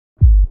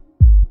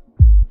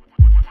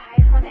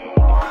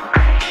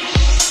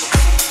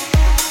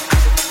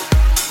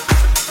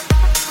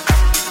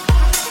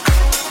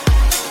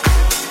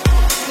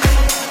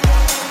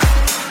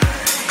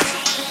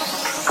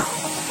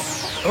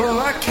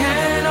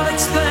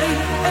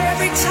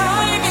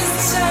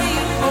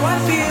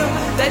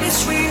that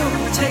it's real.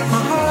 Take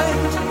my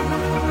heart.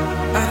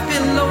 I've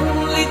been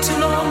lonely too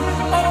long.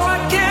 Oh, I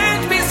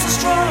can't be so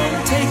strong.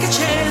 Take a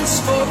chance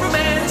for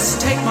romance.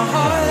 Take my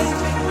heart.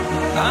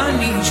 I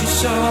need you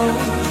so.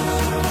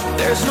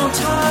 There's no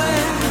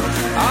time.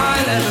 I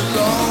let it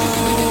go.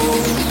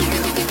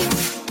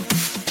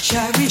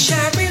 Cherry,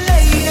 cherry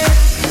lady,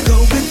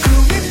 going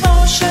through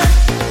emotion.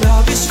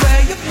 Love is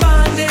where you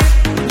find it.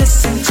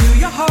 Listen to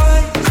your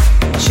heart.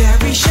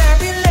 Cherry,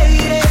 cherry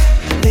lady,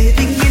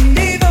 living in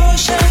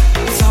devotion.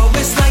 It's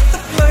always like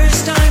the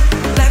first time.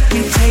 Let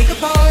me take a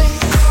part.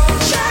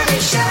 Cherry,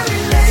 cherry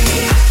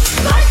lady,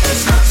 like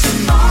there's no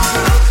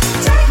tomorrow.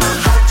 Take my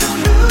heart, don't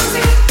lose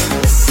it.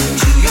 Listen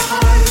to your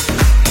heart.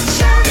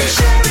 Cherry,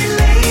 cherry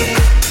lady,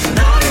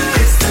 know you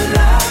is to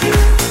love you.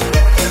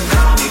 If you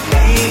call me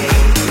baby,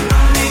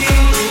 I need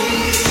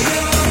you.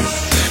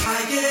 I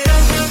get up.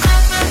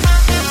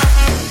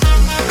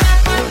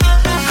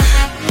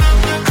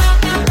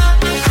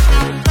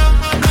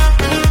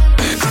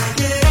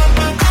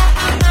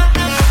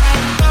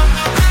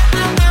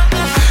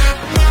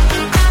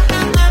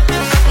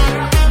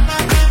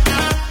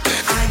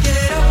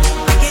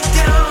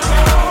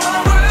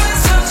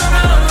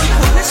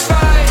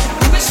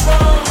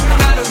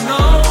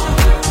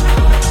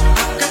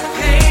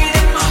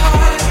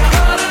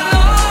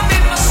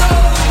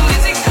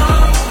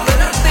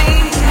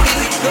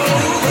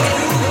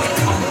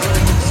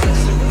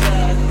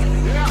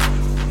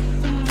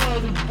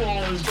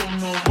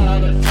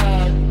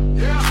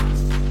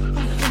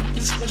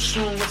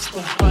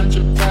 Behind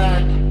your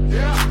back,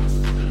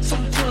 so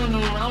turn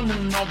around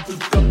and I'll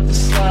pick up the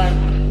slack.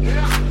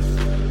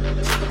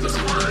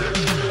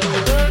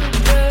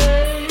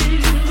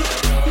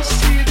 You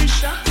see these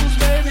shackles,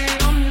 baby,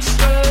 I'm your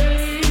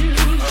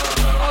slave.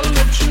 I'll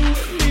let you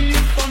with me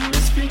if I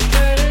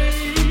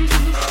misbehave.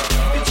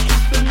 It's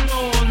just that no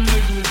one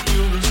makes me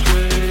feel this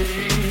way.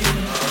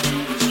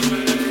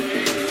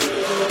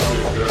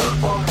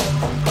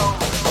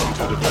 Come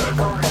to the back.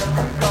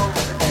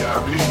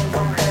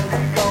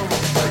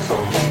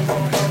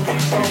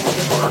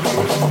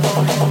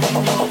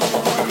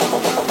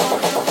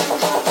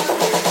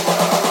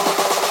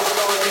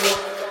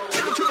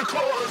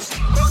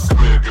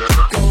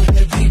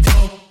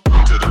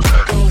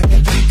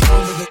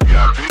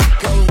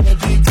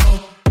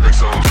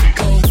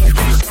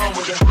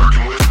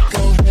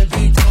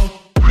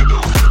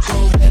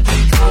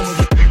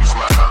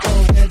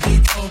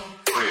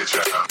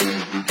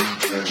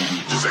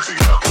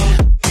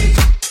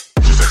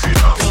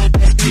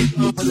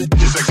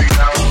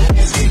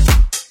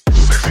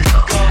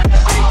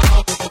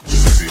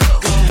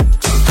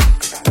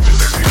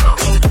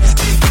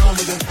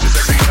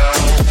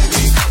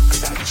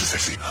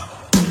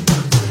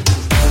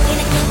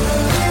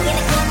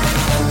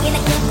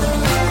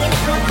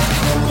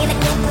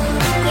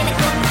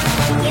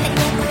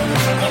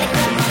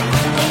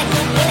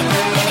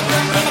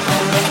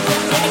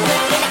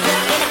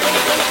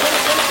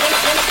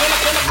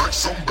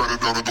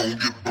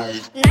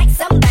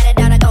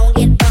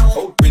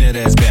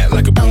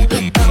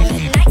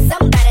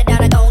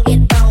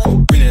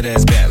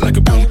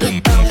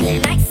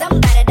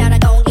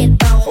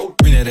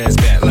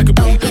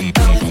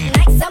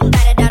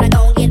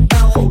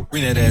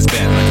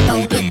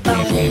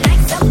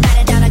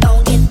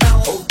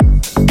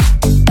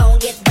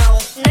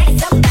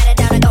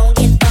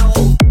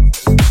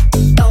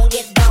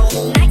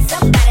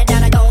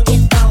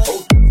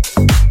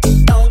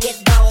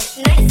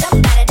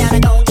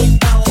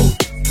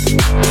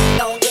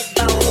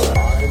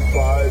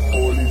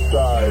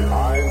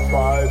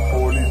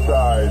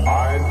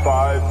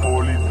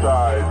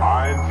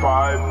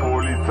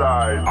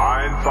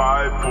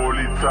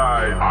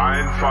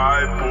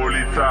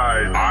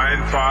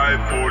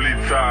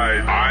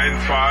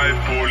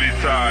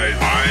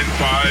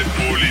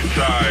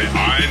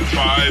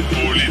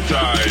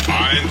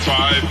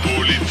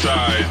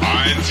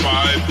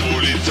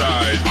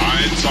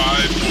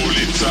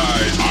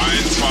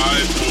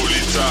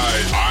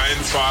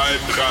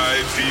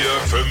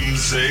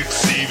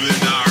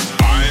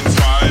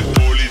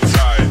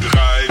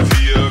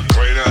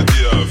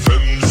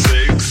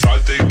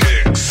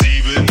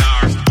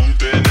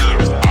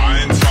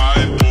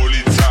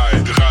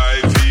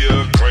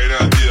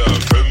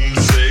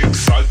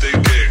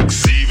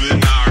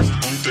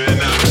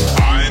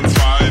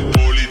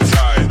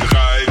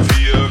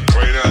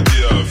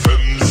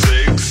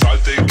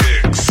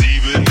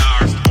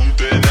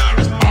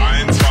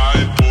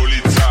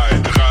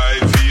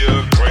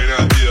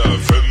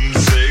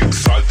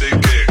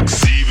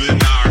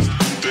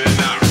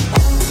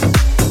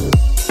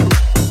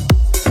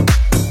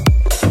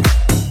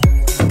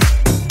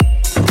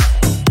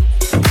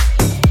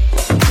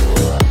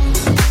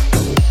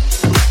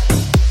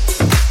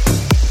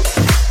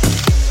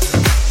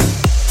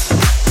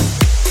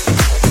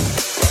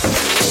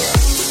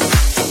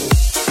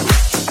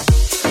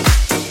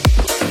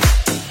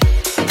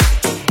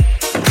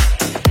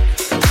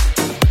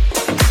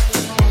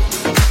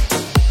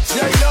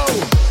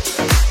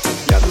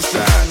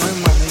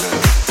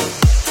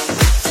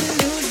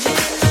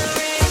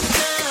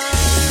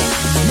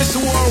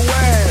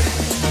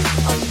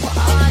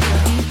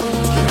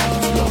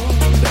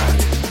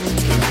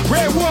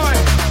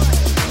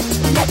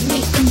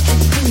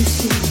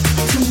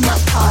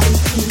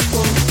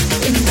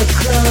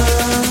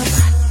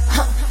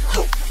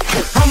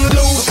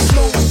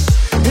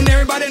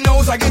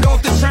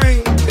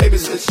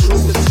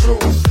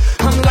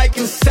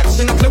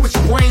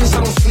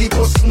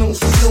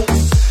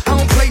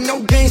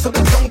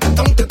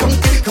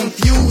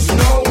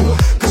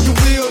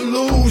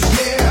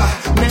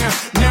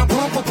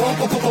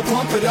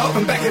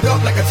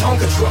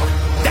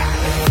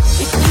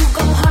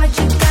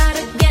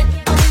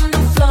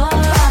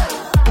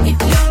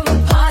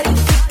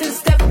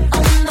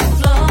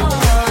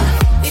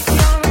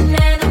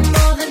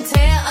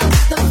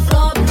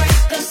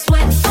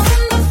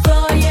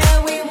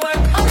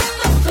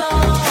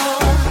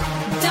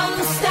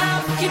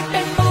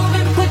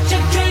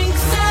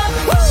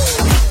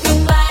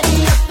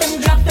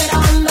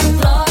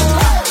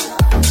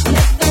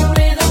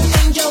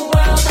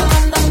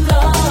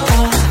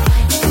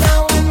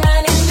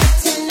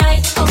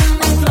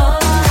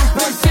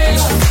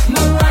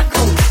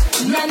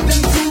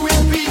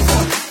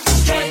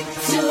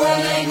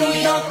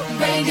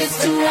 Vegas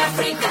to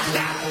Africa.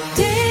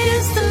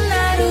 Dance the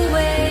night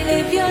away,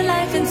 live your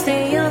life and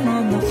stay young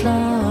on the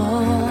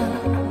floor.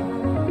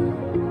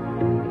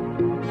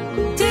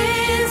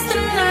 Dance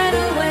the night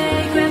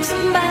away, grab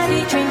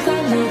somebody, drink a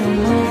little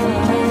more.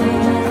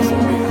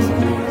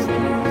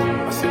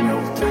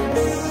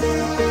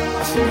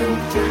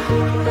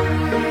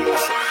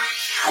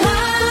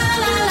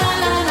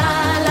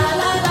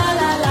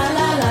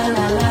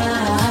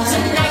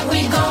 Tonight we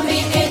gon' be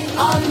it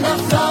on the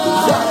floor.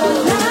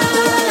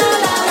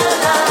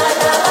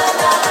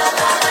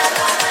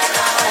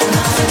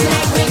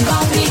 Tonight we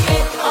gon' be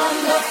it on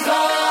the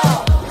floor.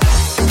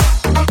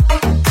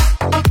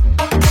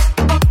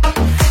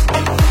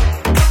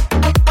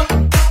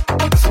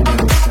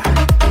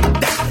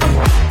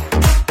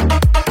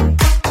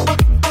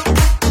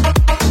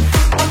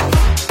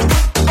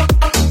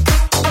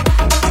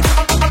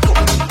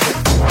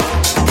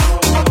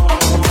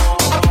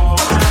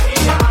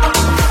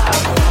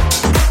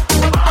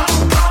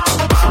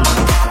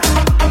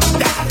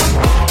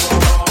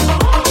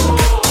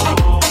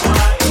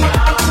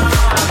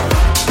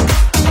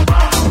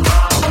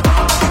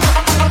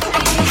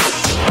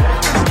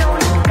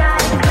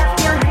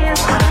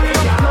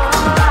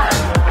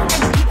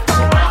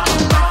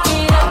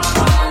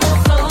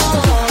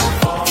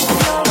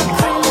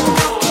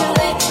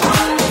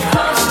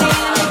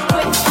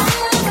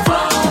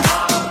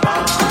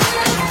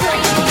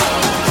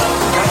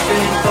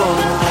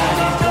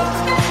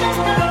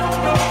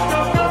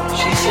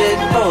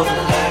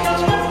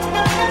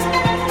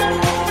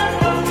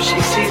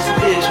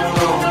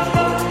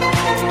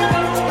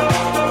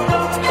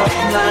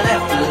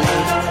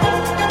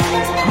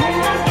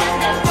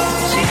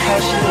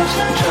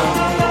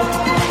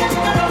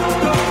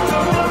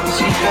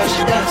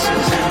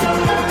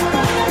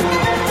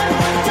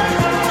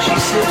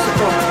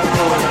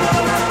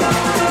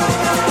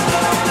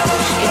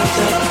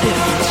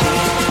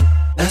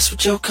 That's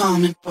what you're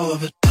coming for,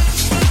 but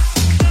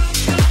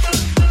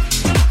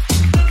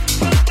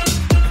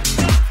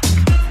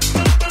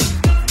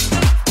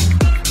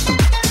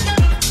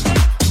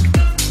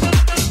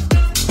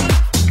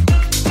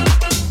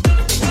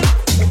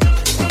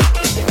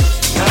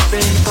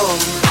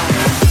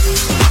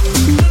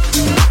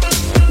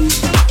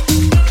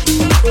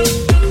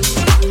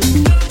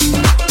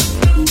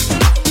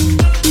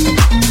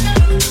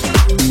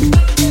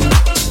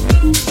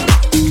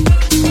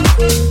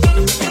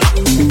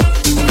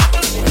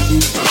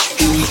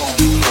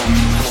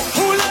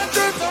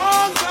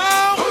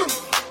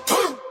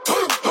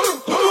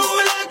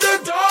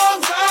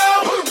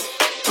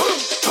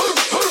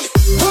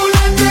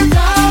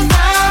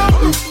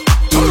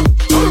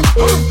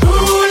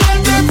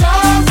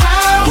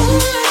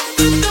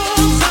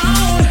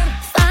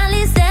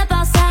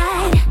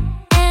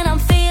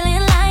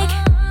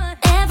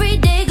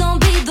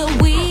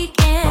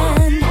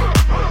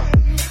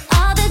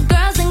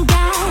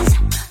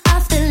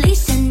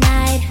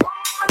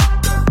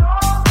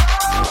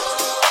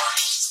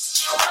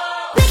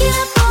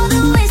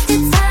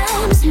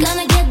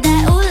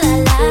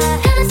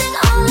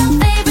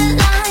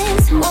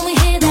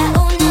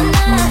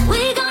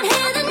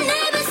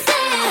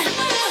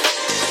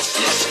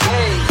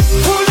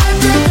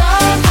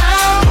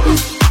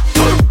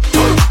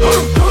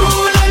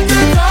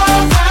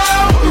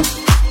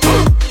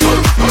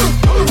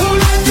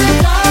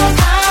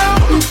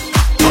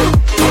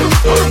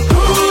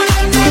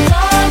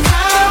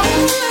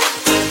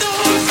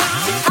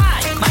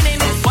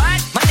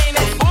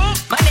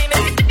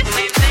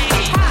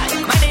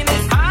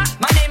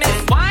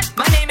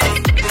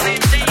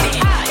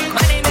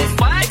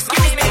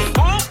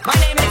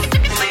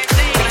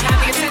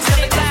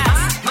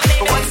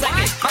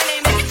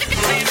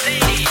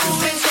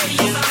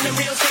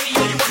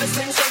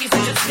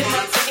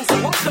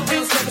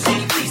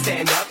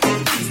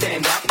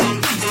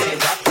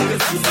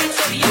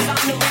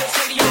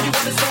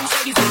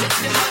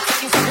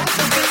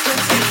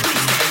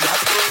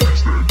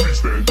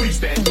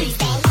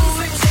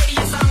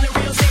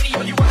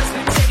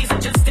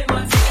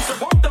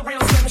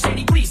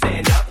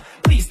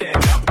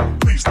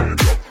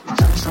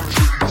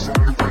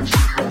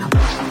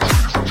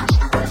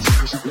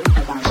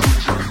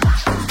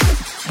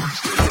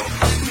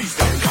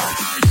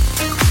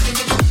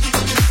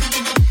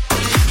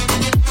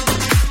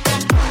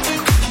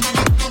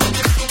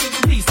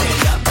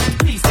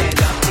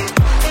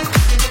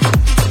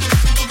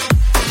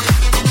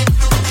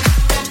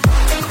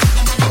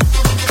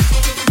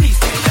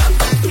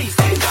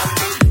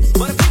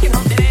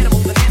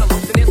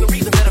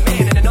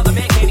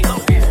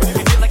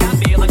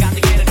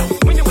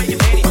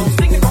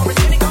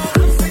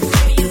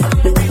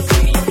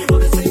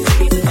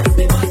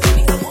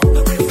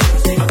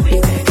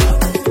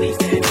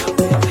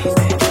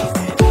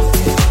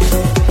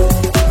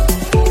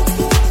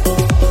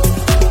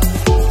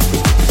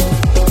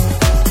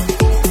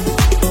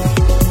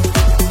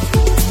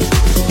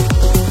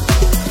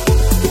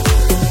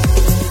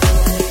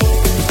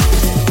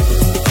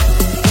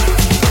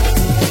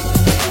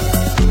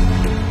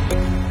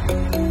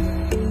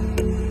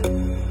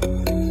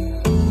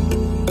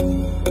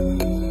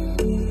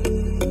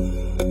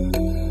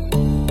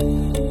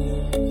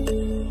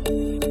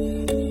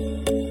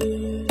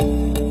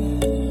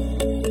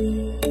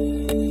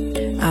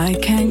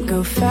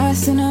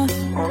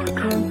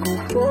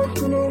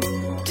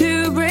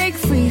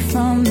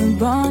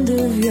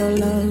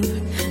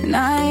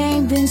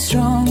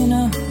strong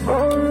enough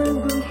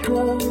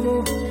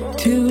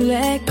to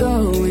let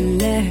go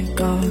and let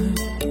God.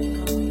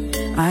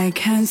 I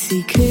can't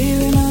see clear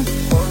enough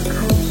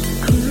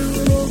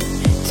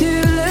to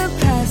look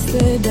past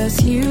the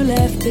dust you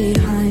left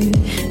behind,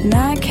 and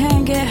I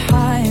can't get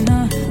high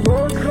enough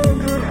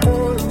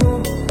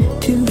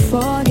to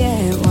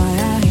forget why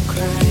I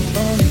cried.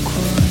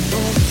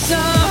 So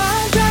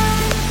I'll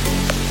drive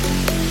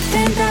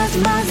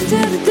 10,000 miles to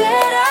the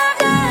dead of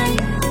night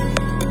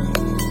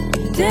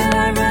till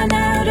I run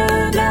out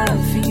of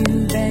love for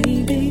you,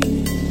 baby.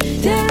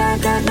 Till I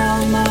got no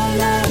more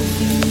love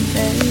for you,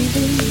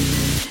 baby.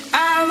 I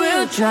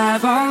will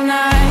drive all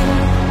night.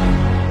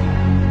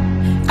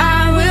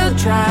 I will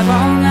drive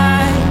all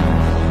night.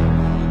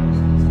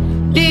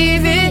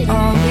 Leave it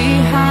all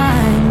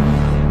behind.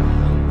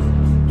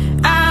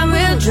 I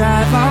will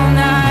drive all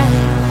night.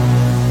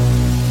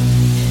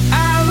 I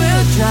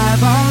will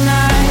drive all night.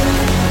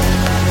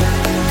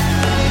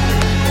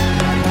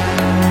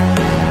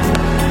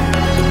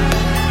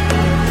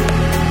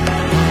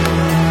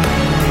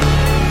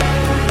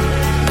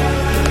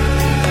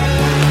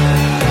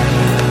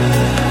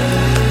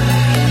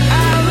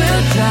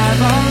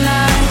 Drive all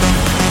night.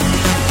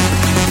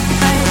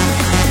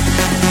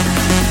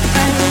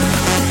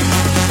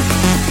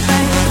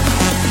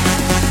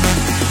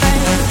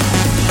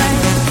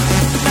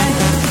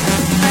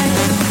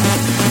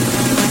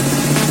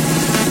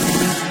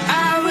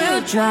 I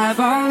will drive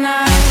all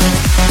night.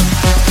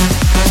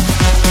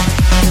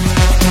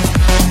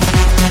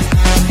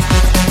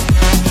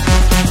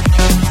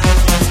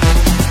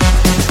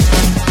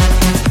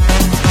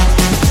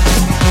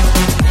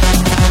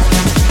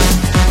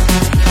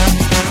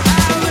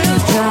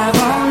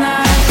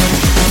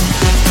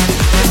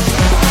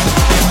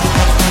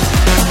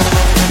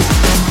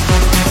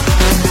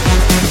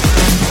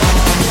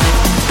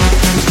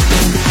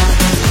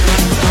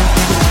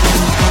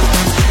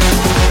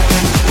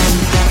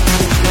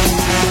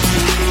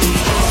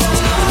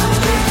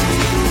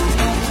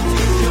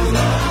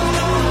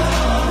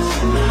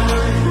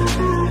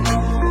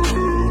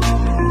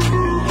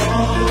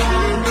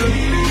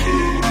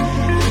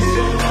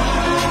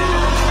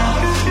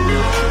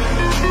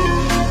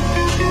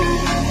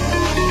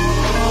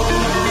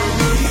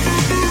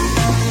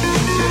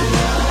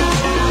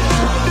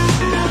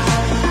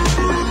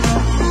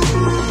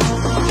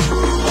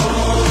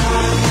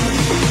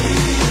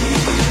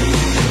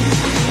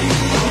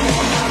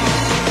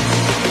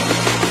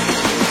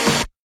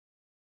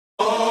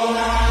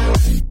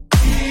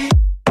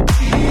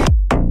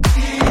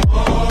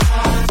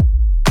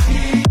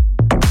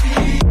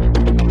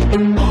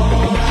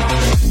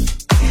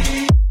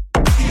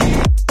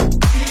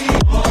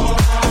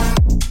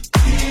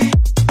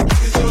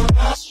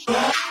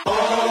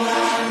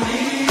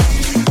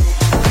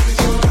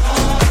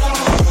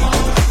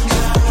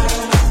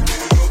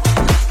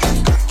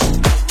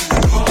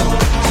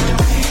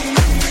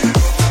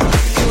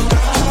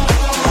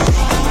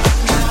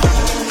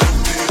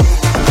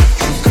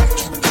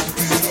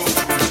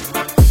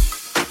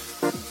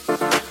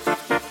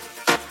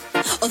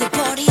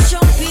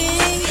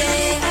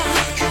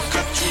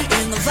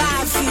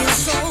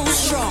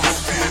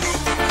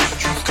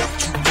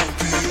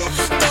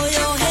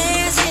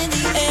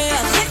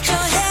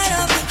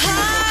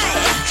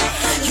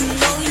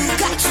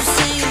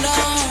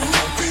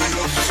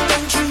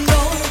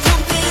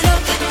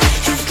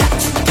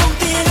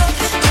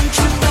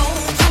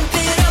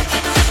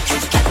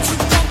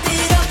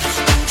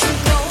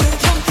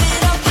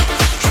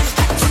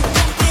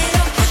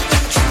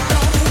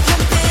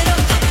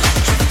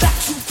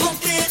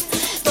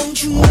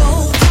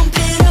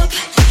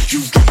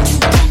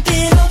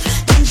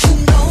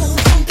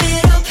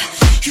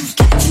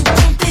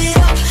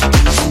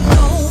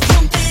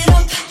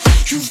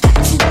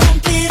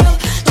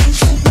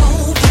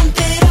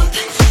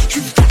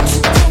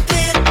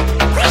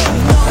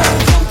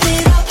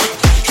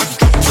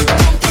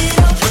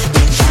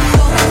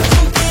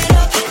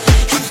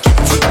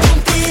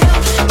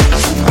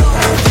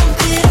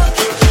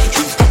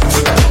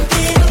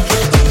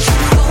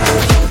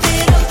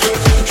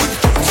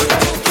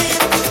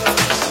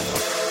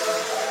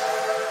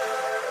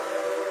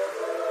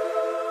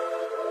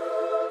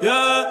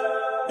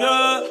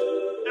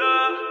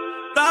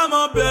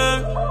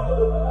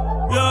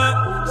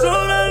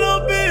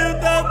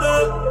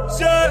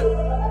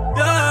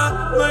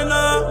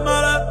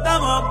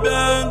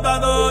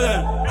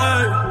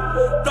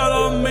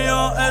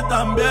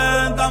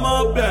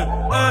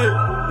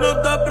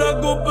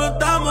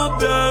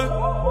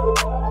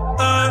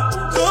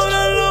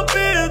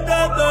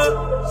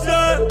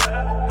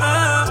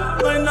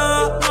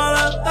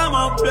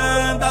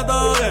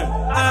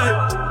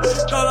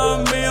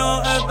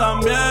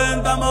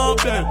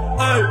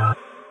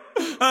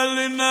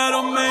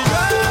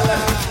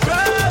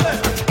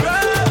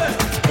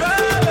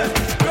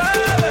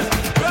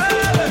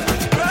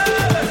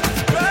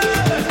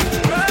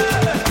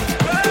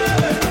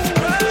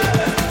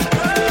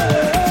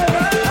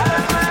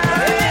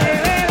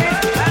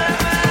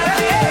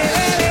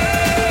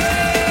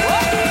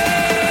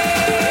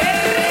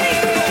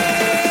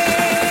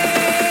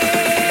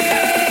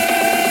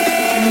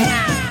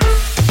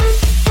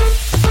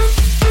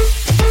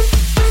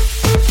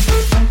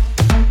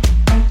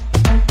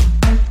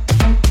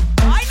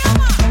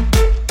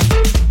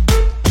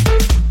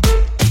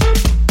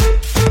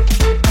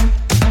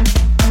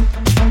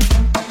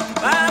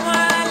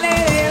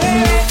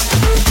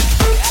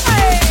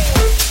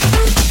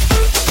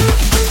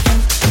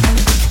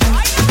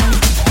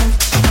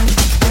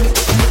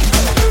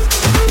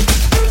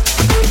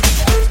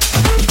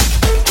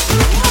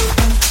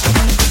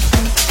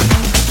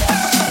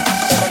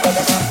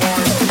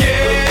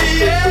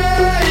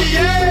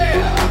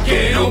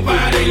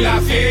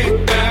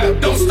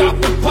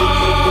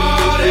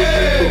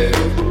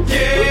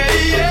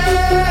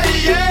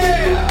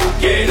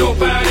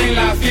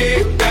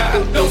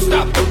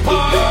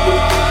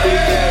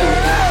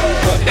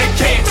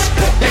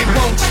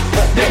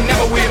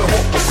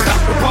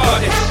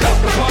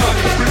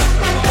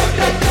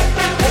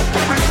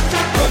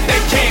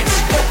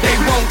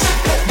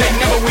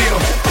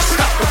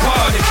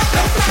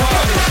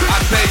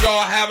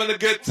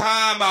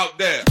 time out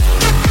there.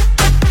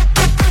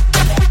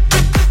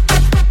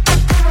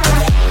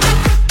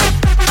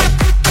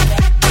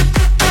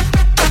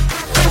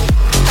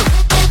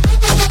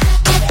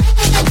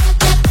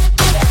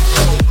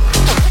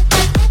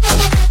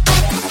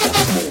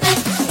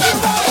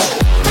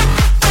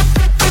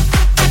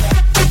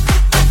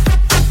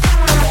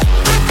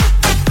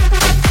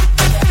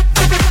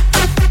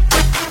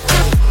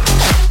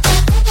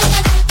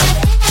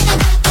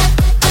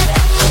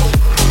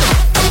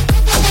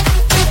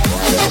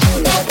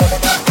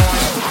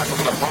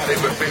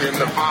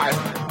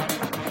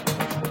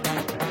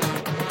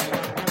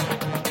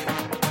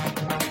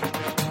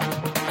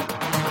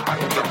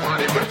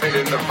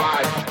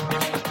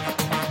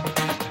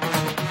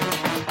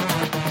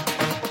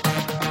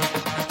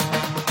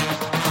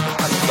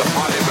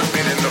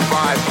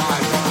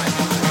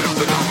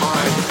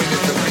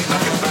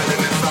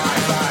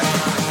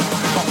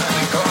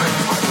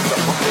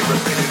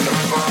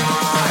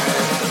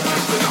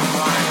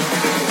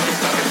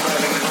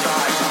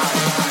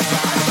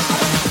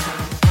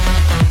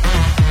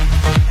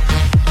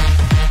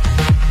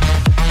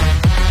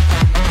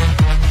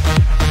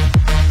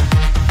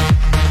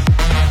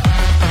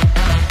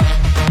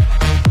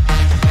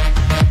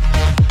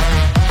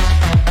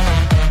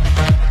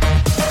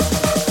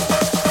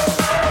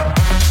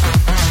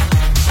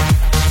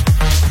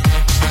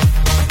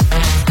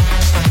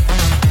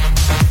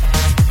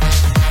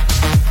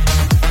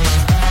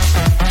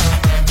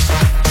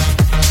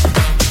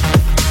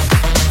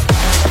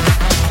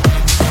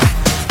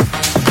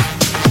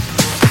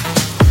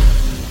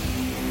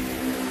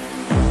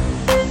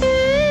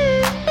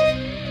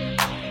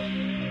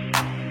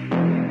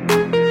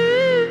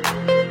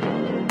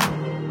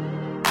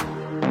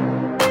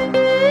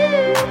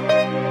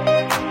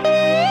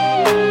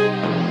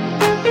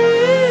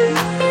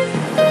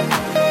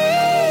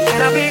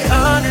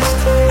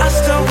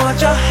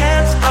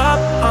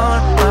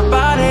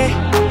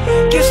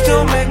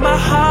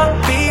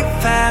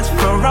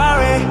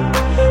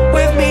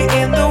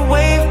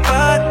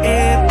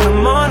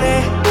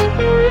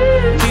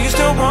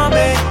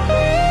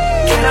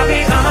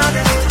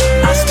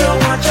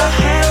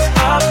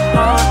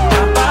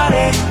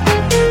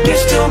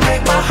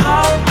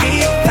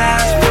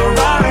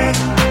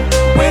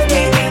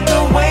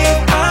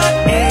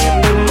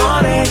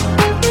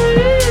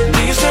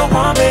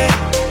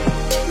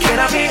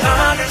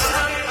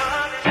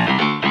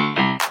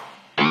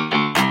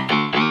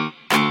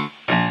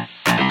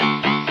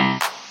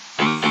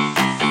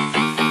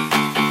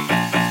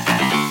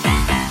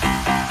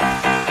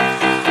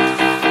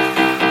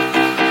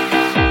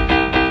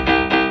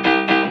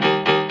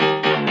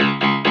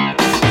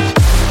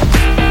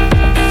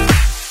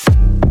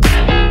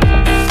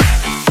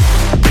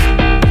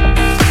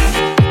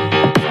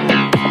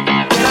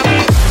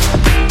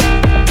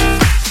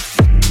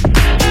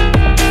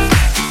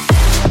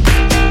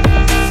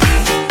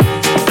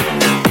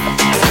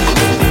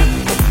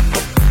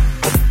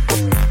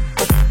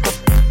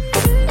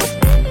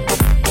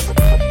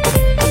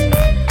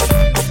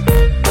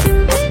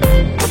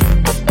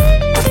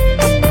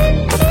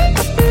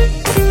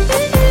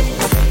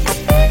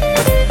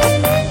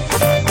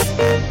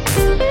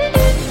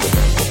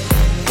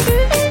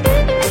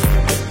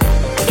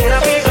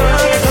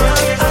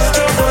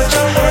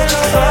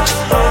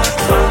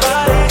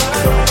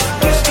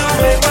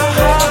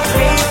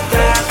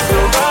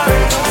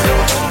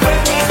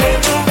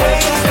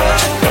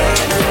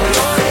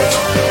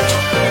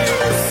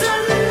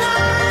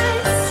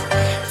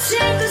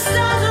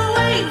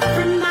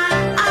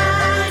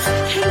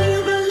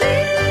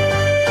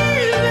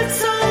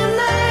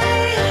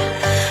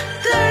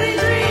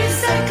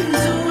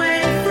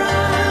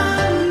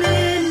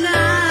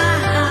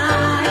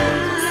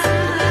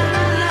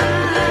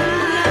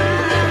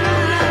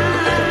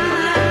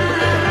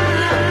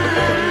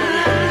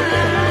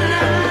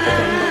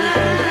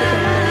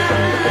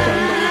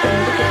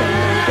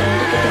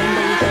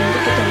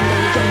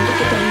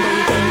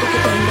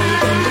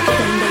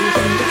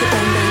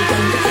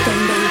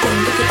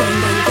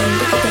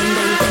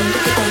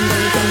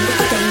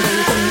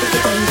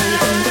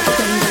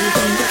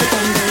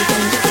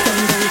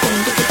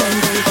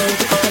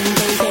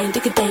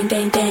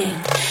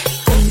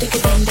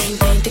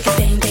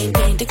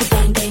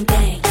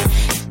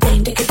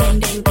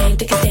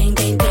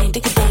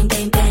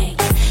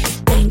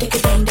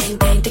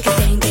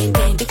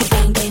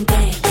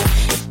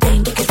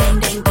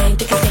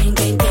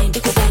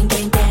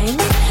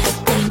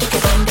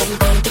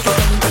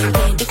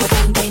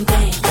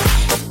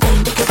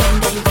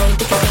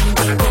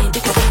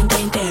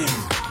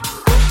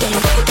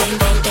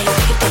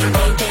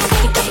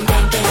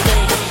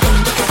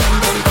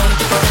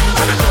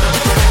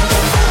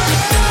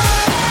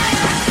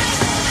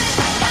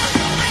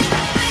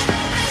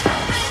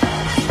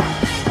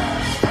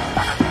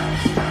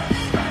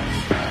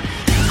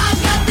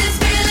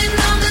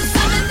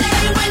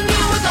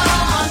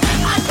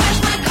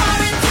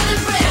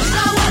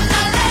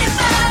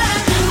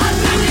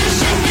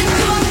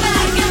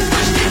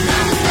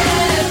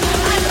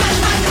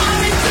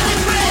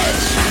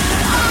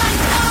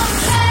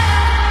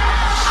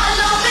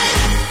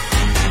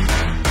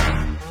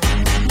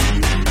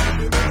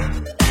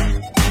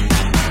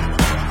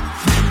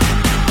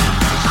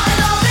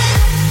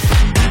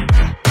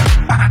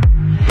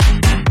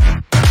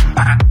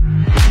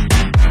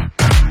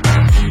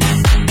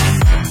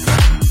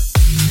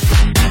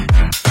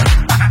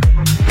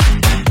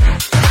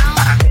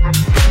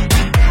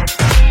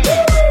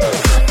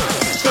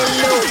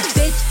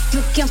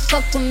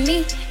 fuck with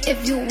me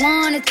if you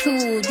wanted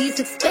to. These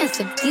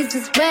expensive, these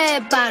is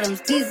red bottoms,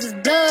 these is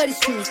bloody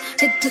shoes.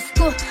 Hit the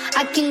school,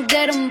 I can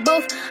get them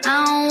both,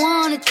 I don't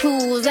wanna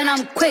choose. And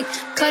I'm quick,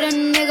 cut a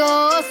nigga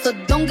off, so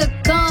don't get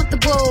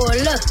comfortable.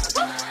 Look,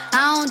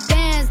 I don't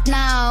dance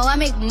now, I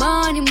make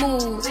money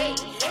move.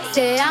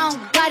 Say I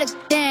don't gotta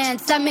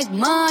dance, I make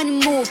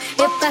money move.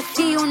 If I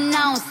see you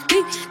now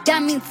speak,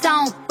 that means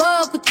I don't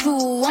fuck with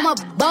you. I'm a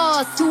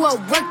boss, you a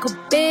worker,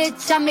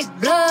 bitch, I make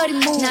bloody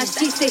moves. Now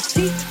she say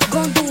she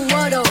gon' do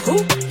what or who?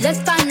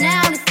 Let's find